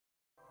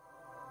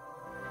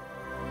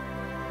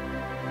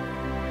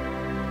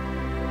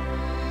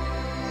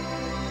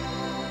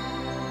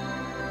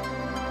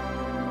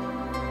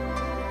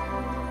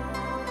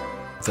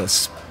The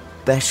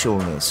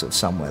specialness of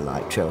somewhere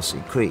like Chelsea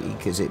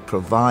Creek is it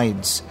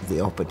provides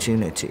the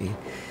opportunity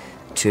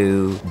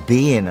to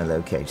be in a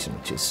location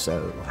which is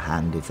so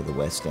handy for the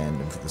West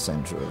End and for the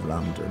centre of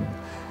London,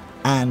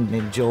 and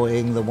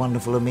enjoying the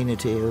wonderful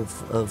amenity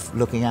of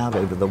looking out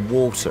over the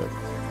water.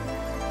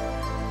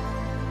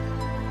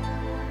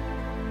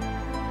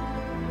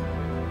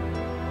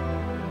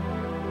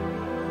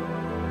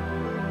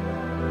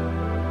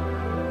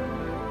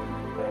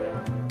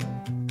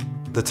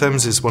 The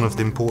Thames is one of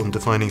the important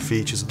defining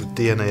features of the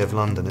DNA of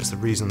London. It's the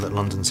reason that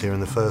London's here in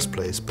the first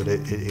place, but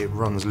it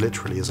runs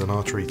literally as an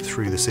artery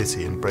through the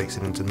city and breaks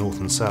it into north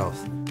and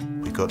south.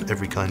 We've got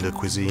every kind of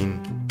cuisine.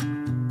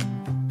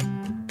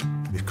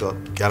 We've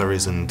got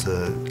galleries and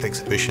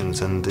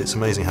exhibitions, and it's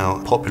amazing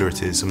how popular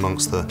it is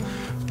amongst the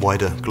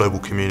wider global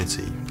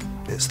community.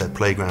 It's their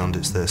playground,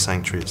 it's their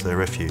sanctuary, it's their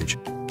refuge.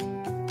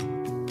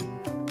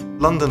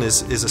 London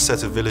is a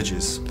set of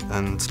villages,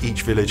 and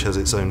each village has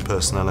its own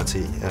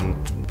personality, and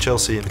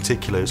Chelsea in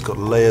particular has got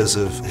layers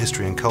of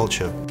history and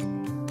culture.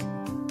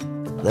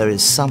 There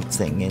is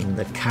something in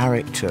the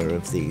character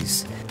of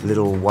these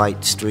little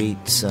white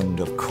streets, and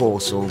of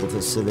course all the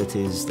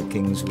facilities, the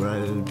King's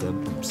Road,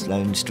 the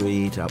Sloane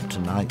Street, up to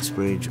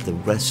Knightsbridge, the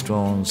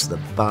restaurants, the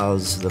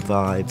buzz, the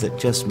vibe, that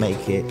just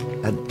make it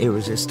an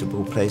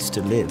irresistible place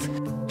to live.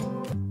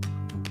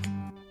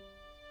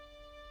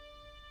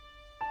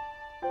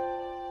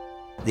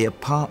 The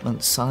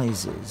apartment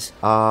sizes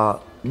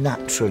are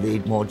naturally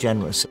more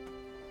generous.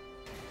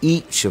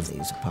 Each of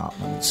these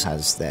apartments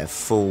has their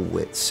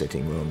full-width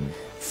sitting room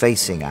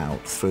facing out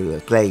through a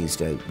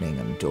glazed opening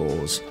and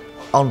doors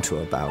onto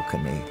a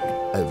balcony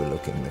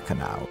overlooking the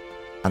canal.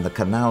 And the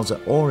canals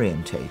are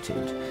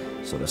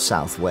orientated sort of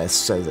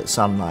southwest so that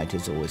sunlight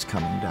is always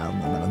coming down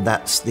them, and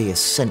that's the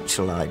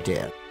essential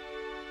idea.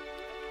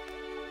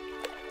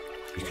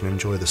 You can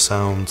enjoy the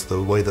sound,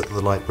 the way that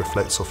the light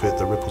reflects off it,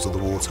 the ripples of the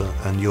water,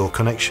 and your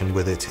connection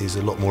with it is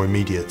a lot more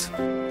immediate.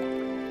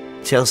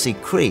 Chelsea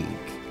Creek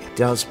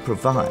does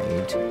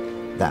provide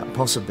that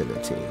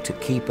possibility to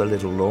keep a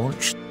little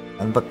launch,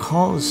 and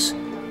because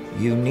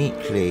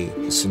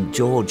uniquely St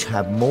George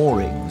have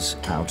moorings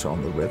out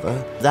on the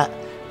river, that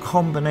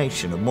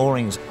combination of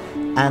moorings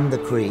and the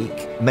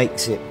creek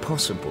makes it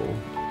possible,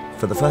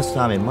 for the first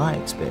time in my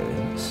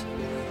experience,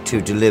 to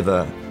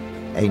deliver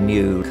a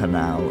new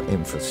canal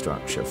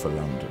infrastructure for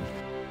London.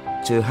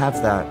 To have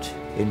that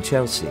in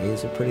Chelsea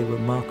is a pretty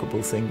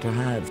remarkable thing to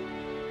have.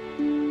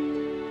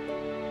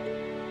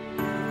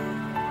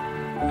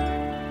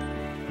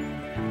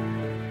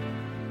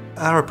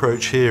 Our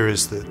approach here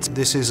is that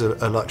this is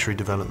a luxury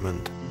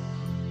development.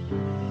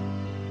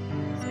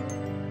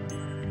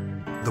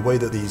 The way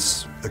that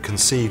these are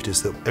conceived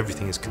is that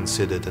everything is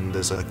considered and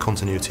there's a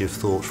continuity of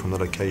thought from the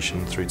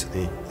location through to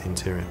the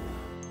interior.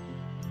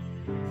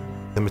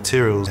 The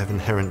materials have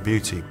inherent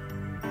beauty,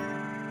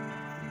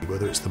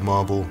 whether it's the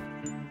marble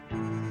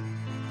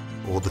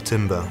or the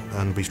timber,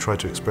 and we've tried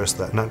to express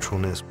that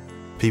naturalness.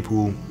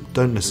 People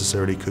don't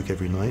necessarily cook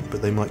every night,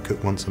 but they might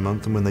cook once a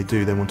month, and when they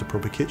do, they want a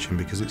proper kitchen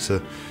because it's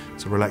a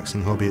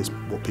relaxing hobby, it's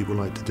what people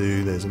like to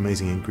do, there's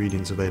amazing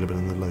ingredients available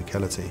in the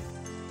locality.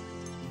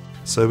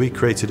 So we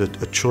created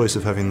a choice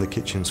of having the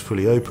kitchens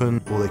fully open,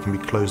 or they can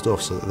be closed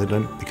off so that they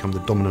don't become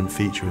the dominant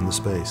feature in the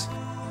space.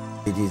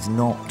 It is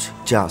not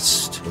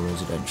just a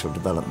residential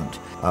development.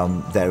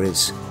 There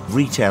is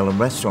retail and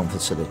restaurant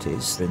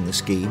facilities in the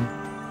scheme,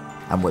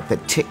 and we're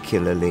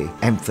particularly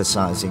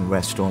emphasising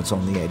restaurants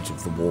on the edge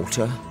of the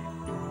water.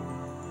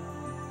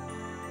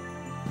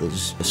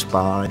 There's a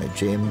spa and a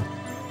gym,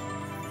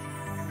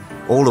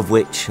 all of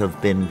which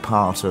have been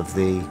part of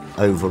the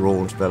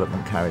overall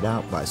development carried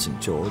out by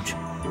St George.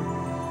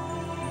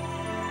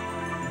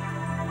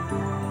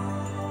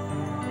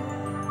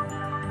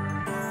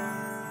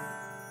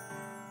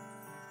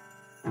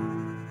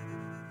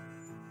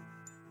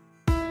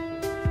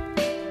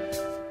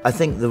 I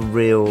think the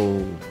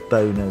real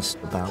bonus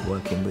about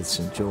working with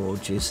St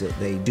George is that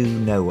they do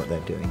know what they're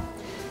doing.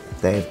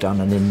 They have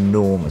done an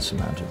enormous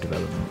amount of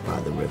development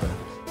by the river.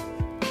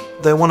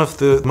 They're one of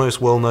the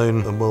most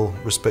well-known and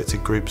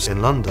well-respected groups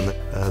in London.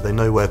 They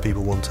know where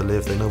people want to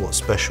live, they know what's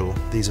special.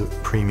 These are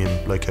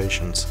premium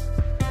locations.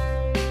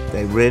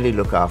 They really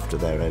look after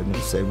their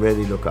owners, they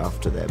really look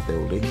after their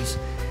buildings.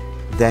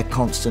 They're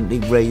constantly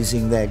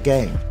raising their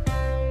game.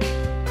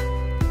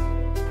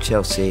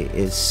 Chelsea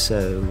is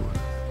so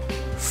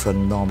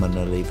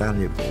phenomenally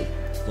valuable,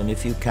 and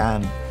if you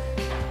can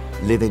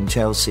live in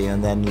Chelsea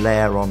and then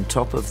layer on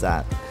top of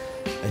that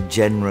a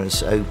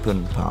generous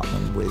open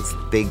apartment with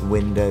big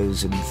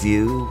windows and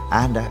view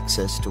and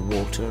access to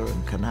water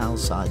and canal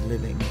side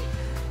living,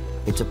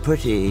 it's a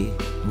pretty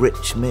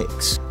rich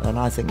mix, and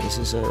I think this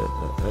is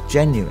a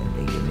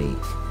genuinely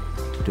unique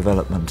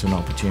development and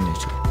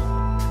opportunity.